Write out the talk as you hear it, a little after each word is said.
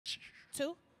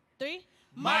2, 3.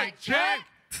 Mic check.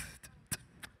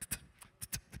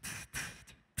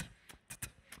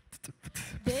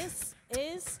 This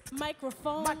is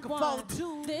microphone Microphone 1.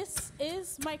 2. This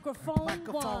is microphone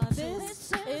Microphone 1. 2.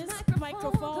 This is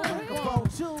microphone 1. Microphone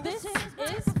 2. This is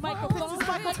microphone 1.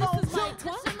 microphone This is mic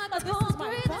 1. This is mic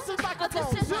 1. This is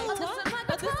microphone This is 2. mic 1.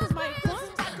 This is mic 1. This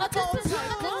is mic 1. This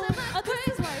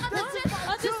is mic 1. This is mic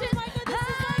 1. This is mic 1.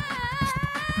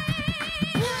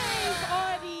 Brave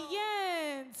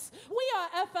audience. We are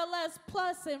FLS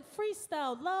Plus and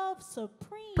Freestyle Love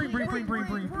Supreme.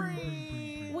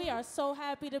 We are so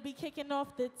happy to be kicking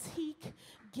off the TEAK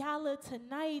Gala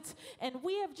tonight, and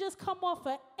we have just come off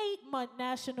an 8-month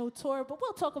national tour, but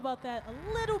we'll talk about that a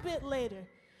little bit later.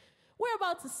 We're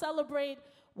about to celebrate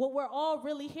what we're all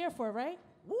really here for, right?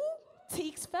 Woo.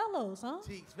 TEAK's Fellows, huh?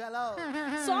 TEAK's Fellows.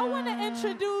 So I want to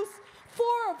introduce 4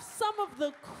 of some of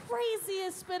the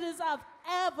craziest spitters I've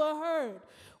ever heard.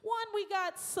 One, we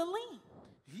got Celine.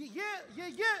 Yeah.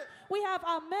 We have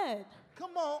Ahmed.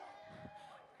 Come on.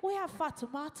 We have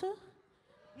Fatimata.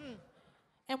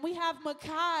 And we have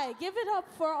Makai. Give it up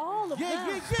for all of them.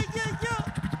 Yeah.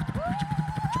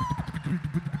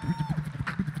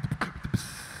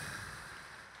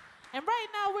 And right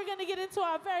now, we're going to get into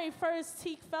our very first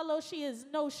TEAK Fellow. She is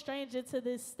no stranger to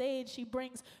this stage. She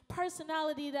brings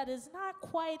personality that is not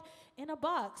quite in a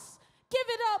box. Give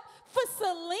it up for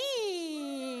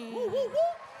Celine. Woo.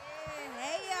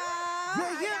 Hey, y'all. Yeah.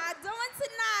 How y'all doing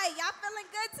tonight? Y'all feeling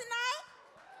good tonight?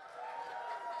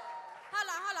 Hold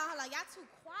on. Y'all too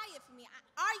quiet for me.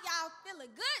 Are y'all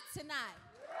feeling good tonight?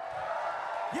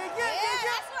 Yeah.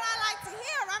 That's what I like to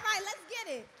hear. All right, let's get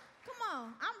it. Come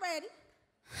on, I'm ready.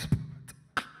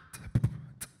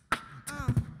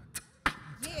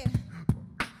 Yeah.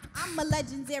 I'm a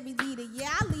legendary leader.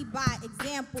 Yeah, I lead by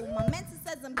example. My mentor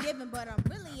says I'm giving, but I'm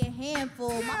really a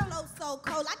handful. My flow's so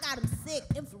cold, I got them sick.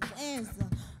 Influenza.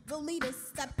 The leaders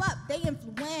step up, they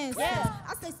influence. Yeah.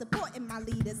 I stay supporting my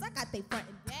leaders. I got they front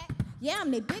and back. Yeah,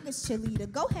 I'm their biggest cheerleader.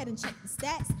 Go ahead and check the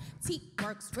stats. TEAK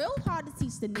works real hard to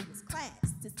teach the newest class.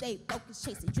 To stay focused,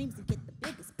 chase your dreams, and get the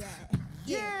biggest bag.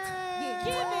 Yeah.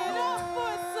 Give it up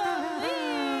for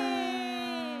Celine.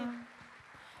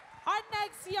 Our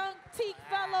next young TEAK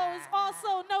Fellow is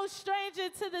also no stranger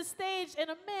to the stage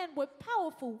and a man with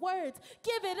powerful words.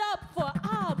 Give it up for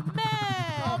Ahmed.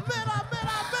 Amen.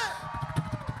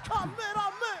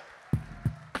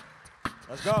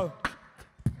 Let's go.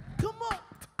 Come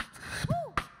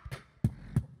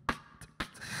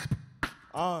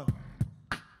on.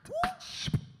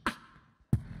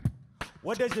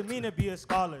 What does it mean to be a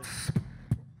scholar?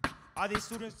 Are these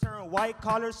students turn white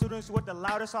collar students with the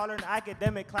loudest holler in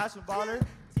academic classroom baller?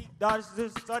 TEAK daughters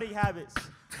study habits.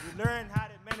 We learn how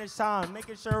to manage time,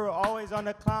 making sure we're always on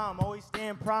the climb, always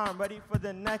staying prime, ready for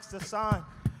the next assign.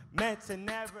 Meant to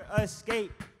never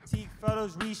escape. TEAK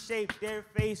fellows reshape their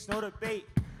face, no debate.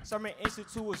 Summer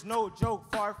Institute was no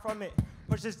joke, far from it.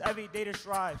 Pushes every day to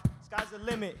strive. Sky's the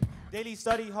limit. Daily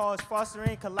study halls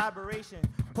fostering collaboration,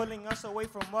 pulling us away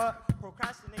from what?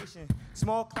 Procrastination.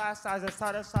 Small class sizes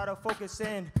taught us how to focus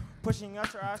in, pushing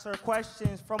us to ask our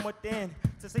questions from within,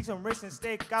 to take some risks and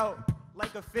stick out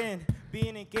like a fin,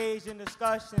 being engaged in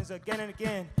discussions again and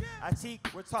again. At TEAK,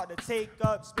 we're taught to take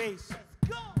up space,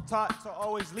 taught to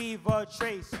always leave a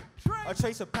trace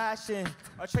of passion,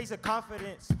 a trace of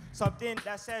confidence, something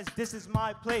that says this is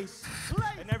my place.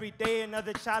 And every day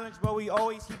another challenge, but we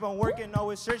always keep on working,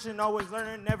 always searching, always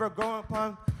learning, never growing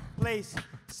from place.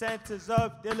 Centers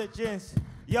of diligence,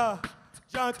 yeah,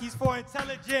 junkies for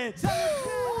intelligence. Give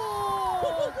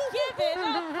it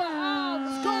up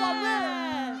for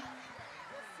Ahmed.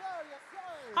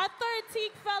 Our third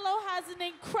TEAK Fellow has an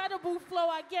incredible flow.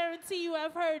 I guarantee you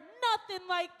have heard nothing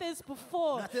like this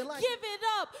before. Nothing like Give it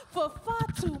up for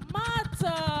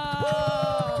Fatimata.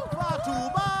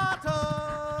 Fatimata.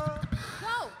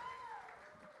 Go.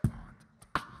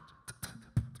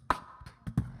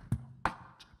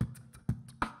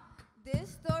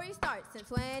 This story starts in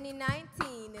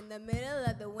 2019. In the middle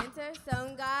of the winter,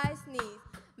 some guy sneezed.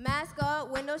 Mask up,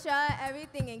 window shut,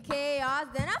 everything in chaos.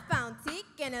 Then I found TEAK,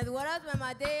 and it's what I spent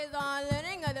my days on,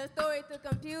 learning of the story through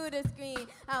computer screen.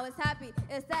 I was happy,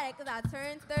 ecstatic, cause I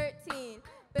turned 13.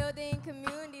 Building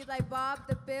communities like Bob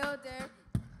the Builder.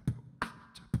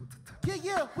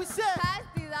 Yeah, we said.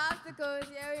 Past these obstacles,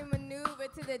 yeah, we maneuver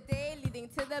to the day leading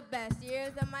to the best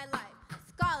years of my life.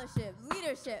 Scholarship,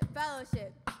 leadership,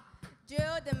 fellowship,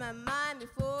 drilled in my mind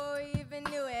before we even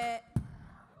knew it.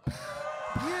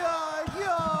 Yeah.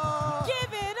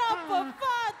 Give it up for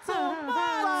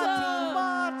Fatimata.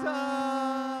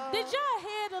 Did y'all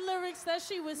hear the lyrics that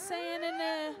she was saying in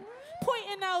there?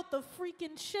 Pointing out out the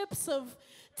freaking ships of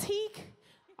TEAK,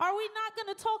 are we not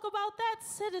going to talk about that?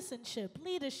 Citizenship,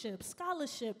 leadership,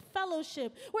 scholarship,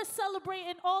 fellowship. We're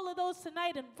celebrating all of those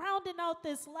tonight and rounding out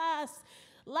this last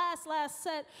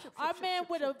set. Our man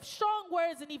with a strong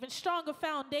words and even stronger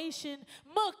foundation,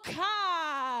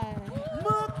 Makai.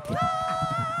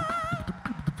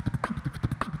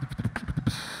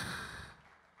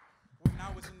 When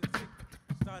I was in the TEAK,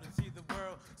 started to see the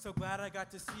world. So glad I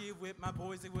got to see it with my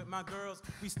boys and with my girls.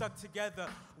 We stuck together,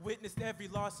 witnessed every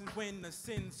loss and win, the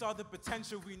sin, saw the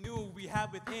potential we knew we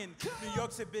had within. New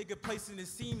York's a bigger place than it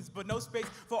seems, but no space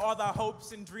for all our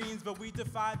hopes and dreams. But we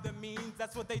defied the means,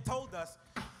 that's what they told us.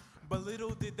 But little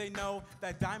did they know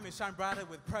that diamonds shine brighter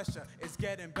with pressure. It's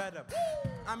getting better.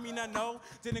 I mean, I know,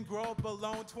 didn't grow up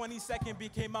alone. 22nd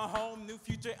became my home, new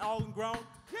future all grown.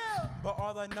 But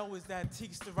all I know is that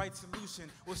TEAK's the right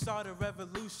solution. We'll start a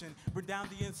revolution, bring down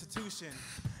the institution.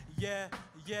 Yeah,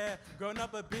 grown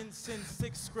up I've been since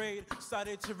 6th grade.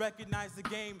 Started to recognize the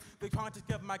game. The context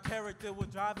of my character will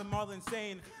drive them all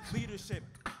insane. Leadership,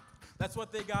 that's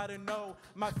what they gotta know.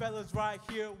 My fellas right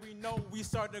here, we know we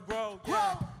starting to grow.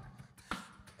 Yeah.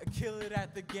 Kill it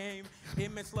at the game.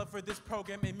 Immense love for this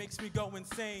program, it makes me go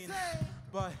insane.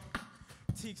 But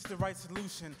TEAK's the right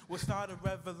solution. We'll start a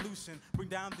revolution, bring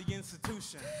down the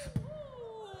institution.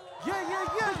 Yeah.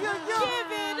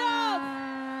 Give it up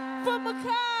for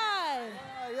Makai.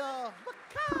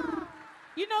 Makai.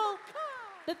 You know,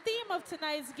 the theme of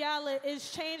tonight's gala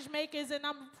is change makers, and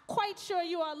I'm quite sure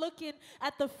you are looking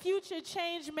at the future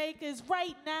change makers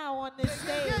right now on this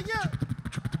stage.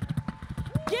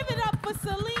 Give it up for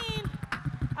Celine,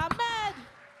 Ahmed,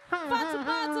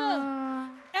 Fatimata,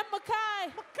 and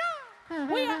Makai.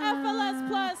 We are FLS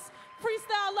Plus,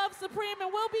 Freestyle Love Supreme, and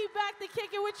we'll be back to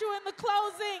kick it with you in the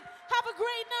closing. Have a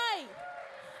great night.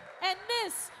 And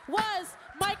this was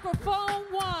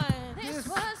Microphone 1. This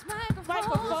was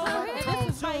Microphone, and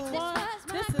this is mic 1.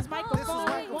 This is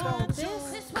microphone 1.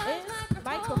 This is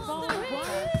microphone 1.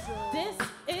 This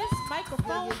is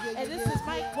microphone, and this is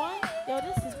mic 1. Yo,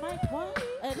 this is mic 1,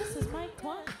 and this is mic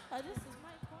 1.